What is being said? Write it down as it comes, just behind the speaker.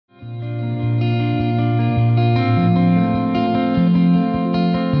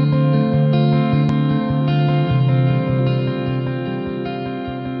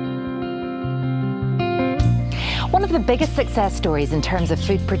biggest success stories in terms of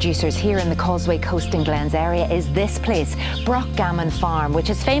food producers here in the Causeway Coast and Glens area is this place, Broughgammon Farm, which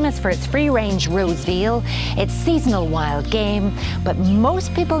is famous for its free-range rose veal, its seasonal wild game, but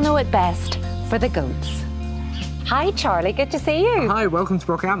most people know it best for the goats. Hi Charlie, good to see you. Hi, welcome to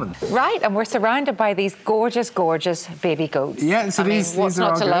Broughgammon. Right, and we're surrounded by these gorgeous, gorgeous baby goats. Yeah, so these what's are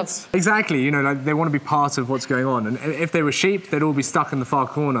not our to goats. love? Exactly, you know, like they want to be part of what's going on. And if they were sheep, they'd all be stuck in the far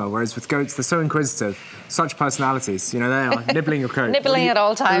corner, whereas with goats, they're so inquisitive, such personalities. You know, they are nibbling your coat. Nibbling at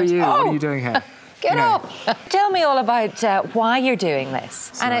all times. Who are you? Oh. What are you doing here? Get off! Tell me all about why you're doing this.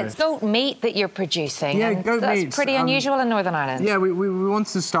 So, and it's goat meat that you're producing. Yeah, and goat meat. That's pretty unusual in Northern Ireland. Yeah, we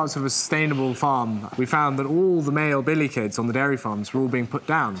wanted to start sort of a sustainable farm. We found that all the male billy kids on the dairy farms were all being put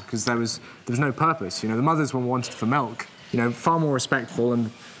down because there was no purpose. You know, the mothers were wanted for milk. You know, far more respectful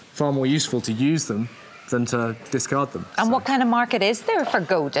and far more useful to use them than to discard them. And what kind of market is there for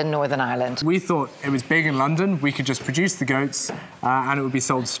goat in Northern Ireland? We thought it was big in London. We could just produce the goats and it would be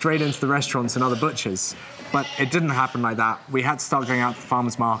sold straight into the restaurants and other butchers. But it didn't happen like that. We had to start going out to the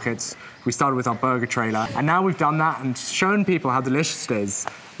farmers' markets. We started with our burger trailer. And now we've done that and shown people how delicious it is.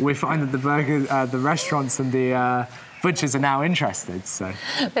 We find that the restaurants and the butchers are now interested, so.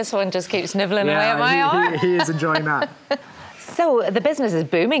 This one just keeps nibbling away at my arm. He is enjoying that. So the business is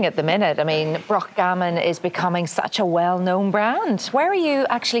booming at the minute. I mean, Broughgammon is becoming such a well-known brand. Where are you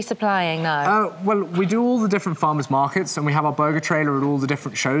actually supplying now? Well, we do all the different farmers' markets and we have our burger trailer at all the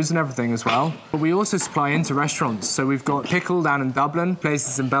different shows and everything as well. But we also supply into restaurants. So we've got Pickle down in Dublin,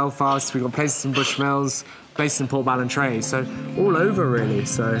 places in Belfast, we've got places in Bushmills, places in Port Ballantrae. So all over, really,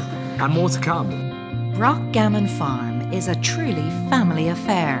 so, and more to come. Broughgammon Farm is a truly family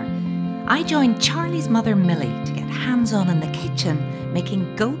affair. I joined Charlie's mother Millie to get hands-on in the kitchen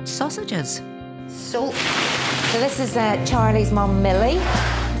making goat sausages. So this is Charlie's mum, Millie.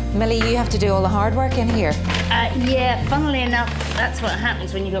 Millie, you have to do all the hard work in here. Yeah, funnily enough, that's what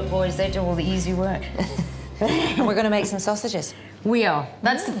happens when you've got boys. They do all the easy work. And we're going to make some sausages. We are.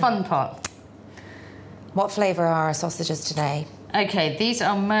 That's the fun part. What flavour are our sausages today? OK, these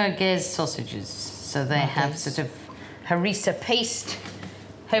are merguez sausages. So they have sort of harissa paste,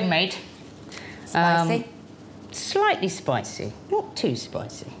 homemade. Spicy? Slightly spicy, not too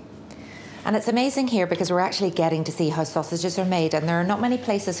spicy. And it's amazing here because we're actually getting to see how sausages are made, and there are not many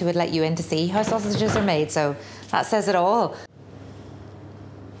places who would let you in to see how sausages are made, so that says it all.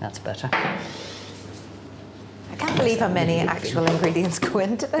 That's better. I can't believe how many actual ingredients go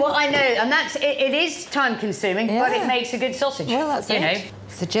into this. Well, I know, and it is time-consuming, but it makes a good sausage. Well, that's you know.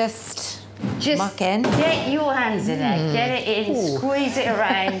 So just muck in. Get your hands in there, get it in, squeeze it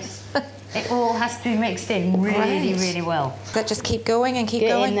around. It all has to be mixed in really, really well. But just keep going and keep Get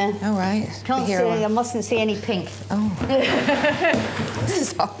going. in there. All right. Can't see, I mustn't see any pink. Oh. This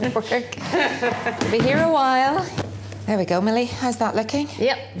is hard work. Be here a while. There we go, Millie. How's that looking?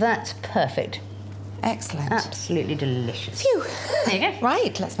 Yep, that's perfect. Excellent. Absolutely delicious. Phew. There you go.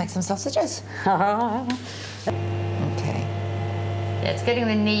 Right, let's make some sausages. Okay. Yeah, it's getting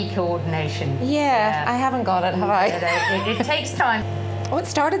the knee coordination. Yeah, I haven't got it, have I? It takes time. Oh, it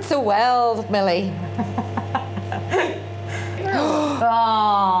started so well, Millie.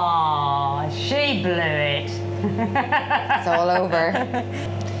 Oh, she blew it. It's all over.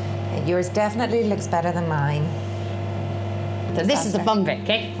 Yours definitely looks better than mine. So this is the fun bit,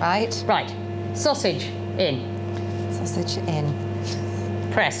 okay? Right? Right. Sausage in. Sausage in.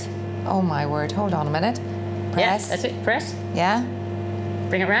 Press. Oh my word, hold on a minute. Press. Yeah, that's it. Press. Yeah?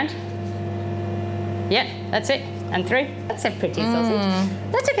 Bring it round. Yeah, that's it. And through. That's a pretty sausage.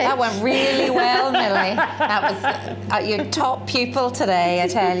 That's okay. That went really well, Millie. That was your top pupil today, I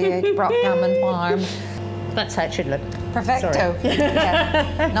tell you, Broughgammon Farm. That's how it should look. Perfecto.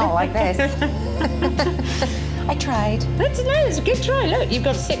 Yes. Not like this. I tried. It's a good try. Look, you've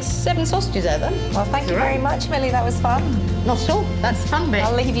got 6, 7 sausages out there. Well, thank you very much, Millie. That was fun. Not at all. That's the fun bit.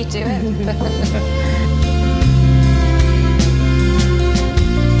 I'll leave you to it.